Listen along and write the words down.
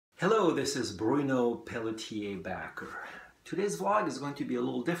Hello, this is Bruno Pelletier-bacquaert. Today's vlog is going to be a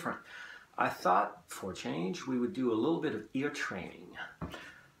little different. I thought, for a change, we would do a little bit of ear training.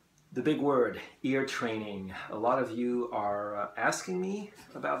 The big word, ear training. A lot of you are asking me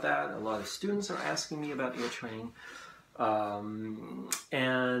about that. A lot of students are asking me about ear training.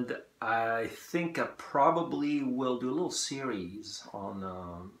 And I think I probably will do a little series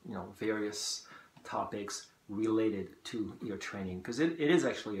on various topics related to ear training, because it is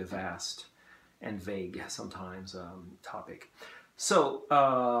actually a vast and vague sometimes topic. So,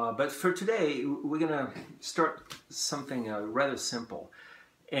 but for today, we're gonna start something rather simple,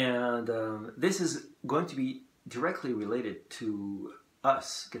 and this is going to be directly related to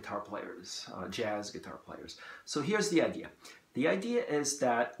us guitar players, jazz guitar players. So here's the idea. The idea is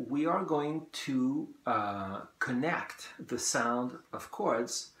that we are going to connect the sound of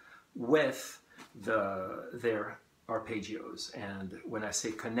chords with their arpeggios. And when I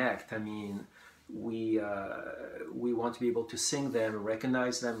say connect, I mean we want to be able to sing them,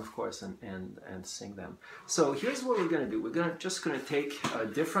 recognize them, of course, and sing them. So here's what we're going to do. We're just going to take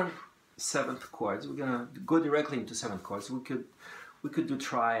different seventh chords. We're going to go directly into seventh chords. We could do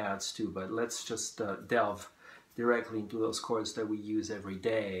triads too, but let's just delve directly into those chords that we use every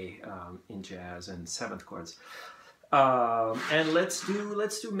day in jazz, and seventh chords. And let's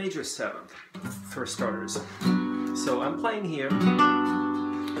do major seventh for starters. So I'm playing here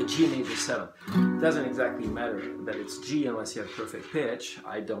a G major seventh. Doesn't exactly matter that it's G unless you have perfect pitch.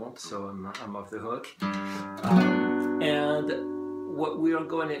 I don't, so I'm off the hook. And what we are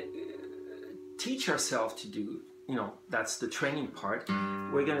going to teach ourselves to do, that's the training part.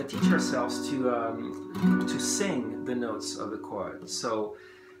 We're going to teach ourselves to sing the notes of the chord. So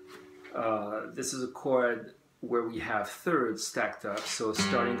this is a chord where we have thirds stacked up. So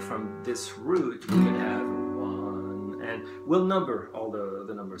starting from this root, we're going to have 1, and we'll number all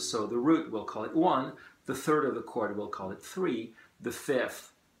the numbers. So the root, we'll call it 1. The third of the chord, we'll call it 3. The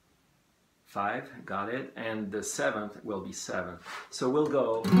fifth, 5, got it. And the seventh will be 7. So we'll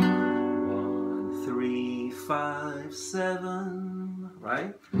go 1, 3, 5, 7,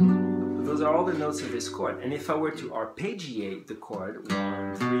 right? Those are all the notes of this chord. And if I were to arpeggiate the chord,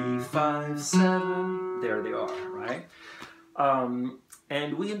 1, 3, 5, 7, there they are, right?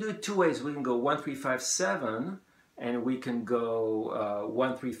 And we can do it two ways. We can go 1, 3, 5, 7, and we can go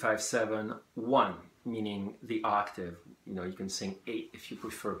 1, 3, 5, 7, 1, meaning the octave. You can sing 8 if you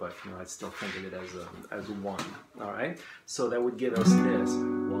prefer, but I still think of it as a 1. All right. So that would give us this: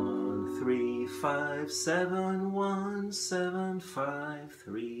 1, 3, 5, 7, 1, 7, 5,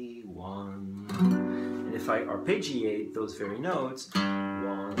 3, 1. And if I arpeggiate those very notes,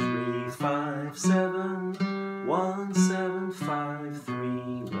 1, 3, 5, 7, 1, 7, 5, 3,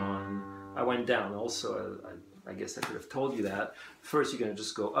 1. I went down also. I guess I could have told you that. First, you're going to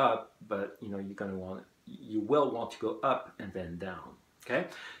just go up, but you will want to go up and then down. Okay.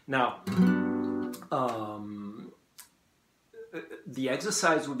 Now, the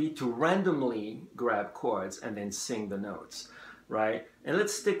exercise would be to randomly grab chords and then sing the notes, right? And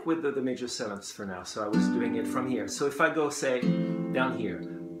let's stick with the major sevenths for now. So I was doing it from here. So if I go, say, down here,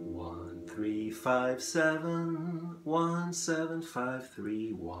 1, 3, 5, 7, 1, 7, 5,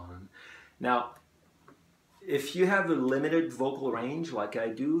 3, 1. Now, if you have a limited vocal range like I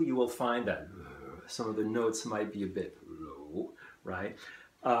do, you will find that some of the notes might be a bit low, right?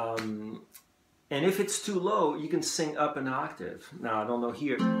 And if it's too low, you can sing up an octave. Now, I don't know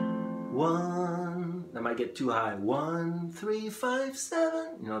here. 1, that might get too high. 1, 3, 5,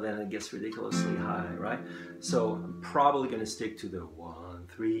 7. Then it gets ridiculously high, right? So I'm probably going to stick to the 1,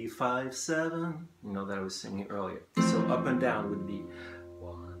 3, 5, 7, that I was singing earlier. So up and down would be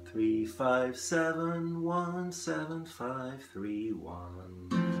 1, 3, 5, 7, 1, 7, 5, 3,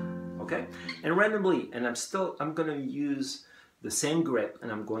 1. Okay? And randomly, and I'm going to use the same grip,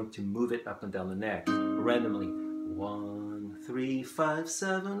 and I'm going to move it up and down the neck randomly. 1, 3, 5,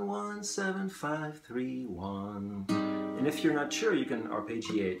 7, 1, 7, 5, 3, 1. And if you're not sure, you can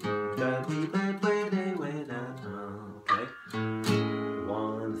arpeggiate. Okay.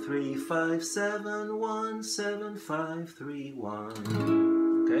 1, 3, 5, 7, 1, 7, 5, 3, 1.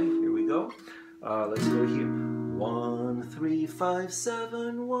 Okay, here we go. Let's go here. 1, 3, 5,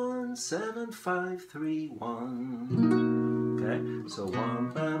 7, 1, 7, 5, 3, 1. Okay, so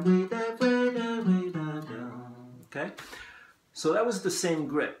 1, okay. So that was the same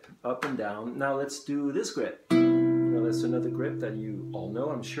grip, up and down. Now let's do this grip. Now that's another grip that you all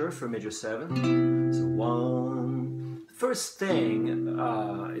know, I'm sure, for major 7. So 1. First thing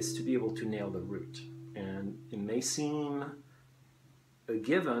is to be able to nail the root. And it may seem a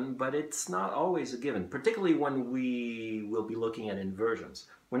given, but it's not always a given, particularly when we will be looking at inversions.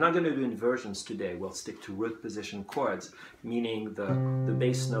 We're not going to do inversions today. We'll stick to root position chords, meaning the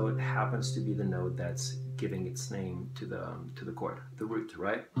bass note happens to be the note that's giving its name to the chord, the root,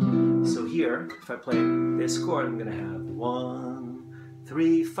 right? So here, if I play this chord, I'm going to have 1,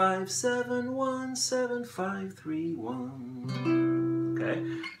 3, 5, 7, 1, 7, 5, 3, 1. Okay,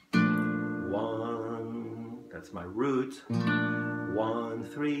 1. That's my root. 1,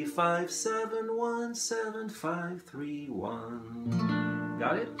 3, 5, 7, 1, 7, 5, 3, 1.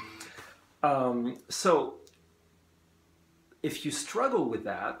 Got it? So if you struggle with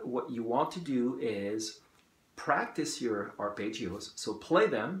that, what you want to do is practice your arpeggios. So play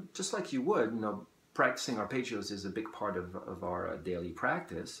them just like you would. You know, practicing arpeggios is a big part of our daily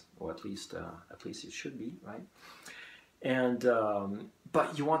practice, or at least it should be, right? And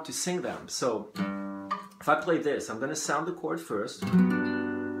but you want to sing them. So if I play this, I'm going to sound the chord first,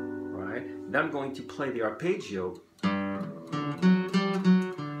 right? Then I'm going to play the arpeggio,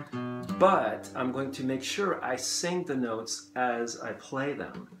 but I'm going to make sure I sing the notes as I play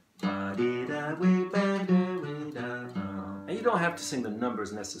them. And you don't have to sing the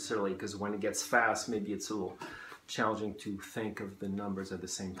numbers necessarily, because when it gets fast, maybe it's a little challenging to think of the numbers at the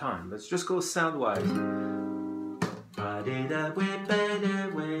same time. Let's just go sound-wise.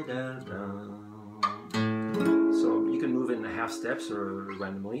 So you can move it in half steps or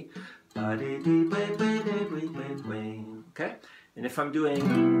randomly. Okay? And if I'm doing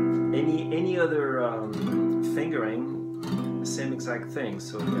any other fingering, the same exact thing.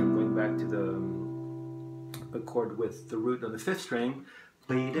 So again, going back to the chord with the root on the 5th string.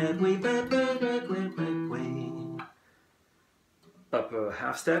 Up a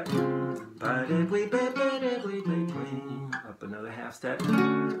half step. Up another half step.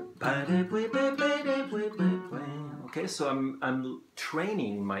 Okay, so I'm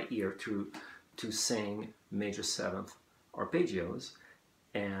training my ear to sing major 7th arpeggios,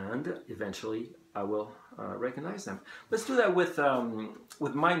 and eventually I will recognize them. Let's do that with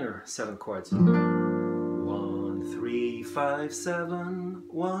minor 7 chords. 1, 3, 5, 7,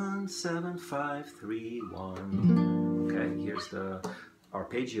 1, 7, 5, 3, 1. Okay, here's the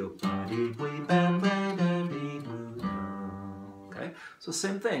arpeggio. Okay, so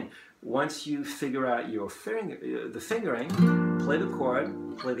same thing. Once you figure out your the fingering, play the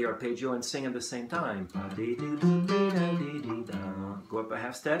chord, play the arpeggio, and sing at the same time. Go up a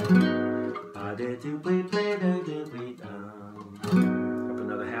half step. Up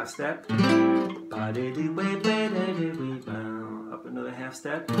another half step. Up another half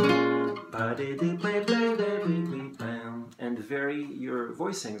step. And vary your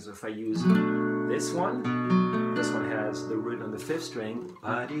voicings. If I use this one has the root on the 5th string.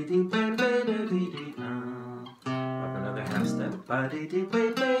 Up another half step. I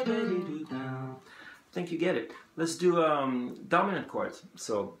think you get it. Let's do dominant chords.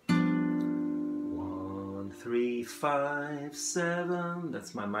 So 1, 3, 5, 7.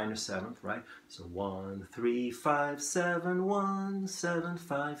 That's my minor 7th, right? So 1, 3, 5, 7, 1, 7,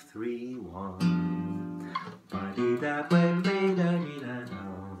 5, 3, 1.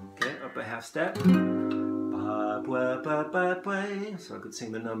 Okay, up a half step. So I could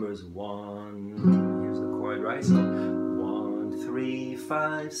sing the numbers 1. Here's the chord, right? So 1, 3,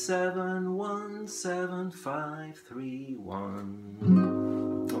 5, 7, 1, 7, 5, 3,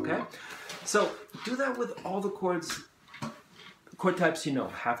 1. Okay? So do that with all the chord types you know.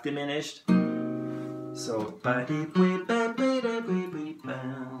 Half diminished. So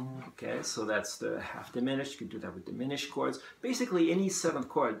okay, so that's the half diminished. You can do that with diminished chords. Basically, any 7th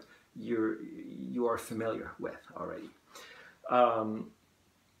chord you are familiar with already. And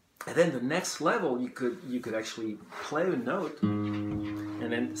then the next level, you could actually play a note and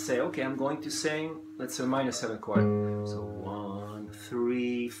then say, okay, I'm going to sing, let's say, a minor 7 chord. So 1,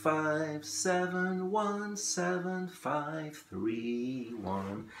 3, 5, 7, 1, 7, 5, 3,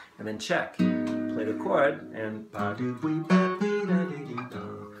 1, and then check. Play the chord and are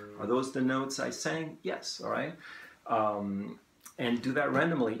those the notes I sang? Yes. All right. And do that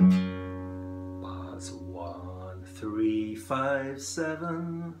randomly. 1, 3, 5,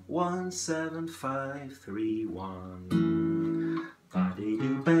 7, 1, 7, 5, 3, 1.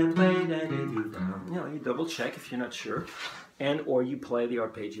 You know, you double check if you're not sure, and or you play the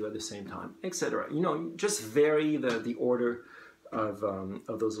arpeggio at the same time, etc. You know, just vary the order of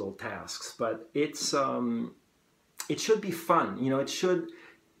those little tasks. But it's it should be fun. You know,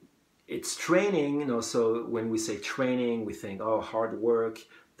 it's training, you know, so when we say training, we think, oh, hard work,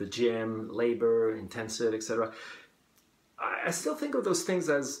 the gym, labor, intensive, etc. I still think of those things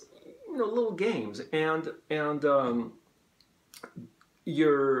as, you know, little games, and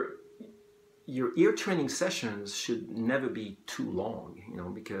your ear training sessions should never be too long, you know,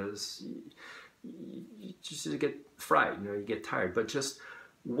 because you just get fried, you know, you get tired. But just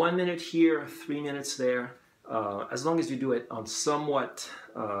 1 minute here, 3 minutes there, as long as you do it on somewhat,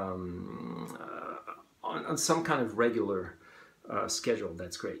 on some kind of regular schedule,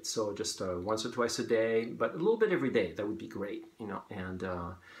 that's great. So just once or twice a day, but a little bit every day, that would be great, you know. And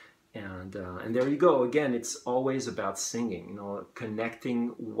there you go. Again, it's always about singing, you know,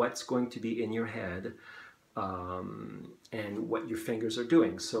 connecting what's going to be in your head and what your fingers are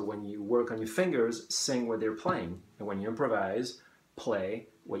doing. So when you work on your fingers, sing what they're playing, and when you improvise, play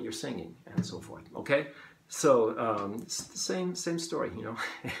what you're singing, and so forth. Okay, so it's the same story, you know.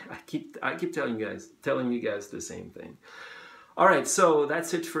 I keep telling you guys the same thing. All right, so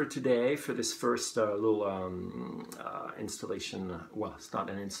that's it for today, for this first little installation. Well, it's not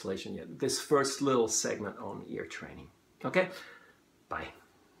an installation yet. This first little segment on ear training. Okay, bye.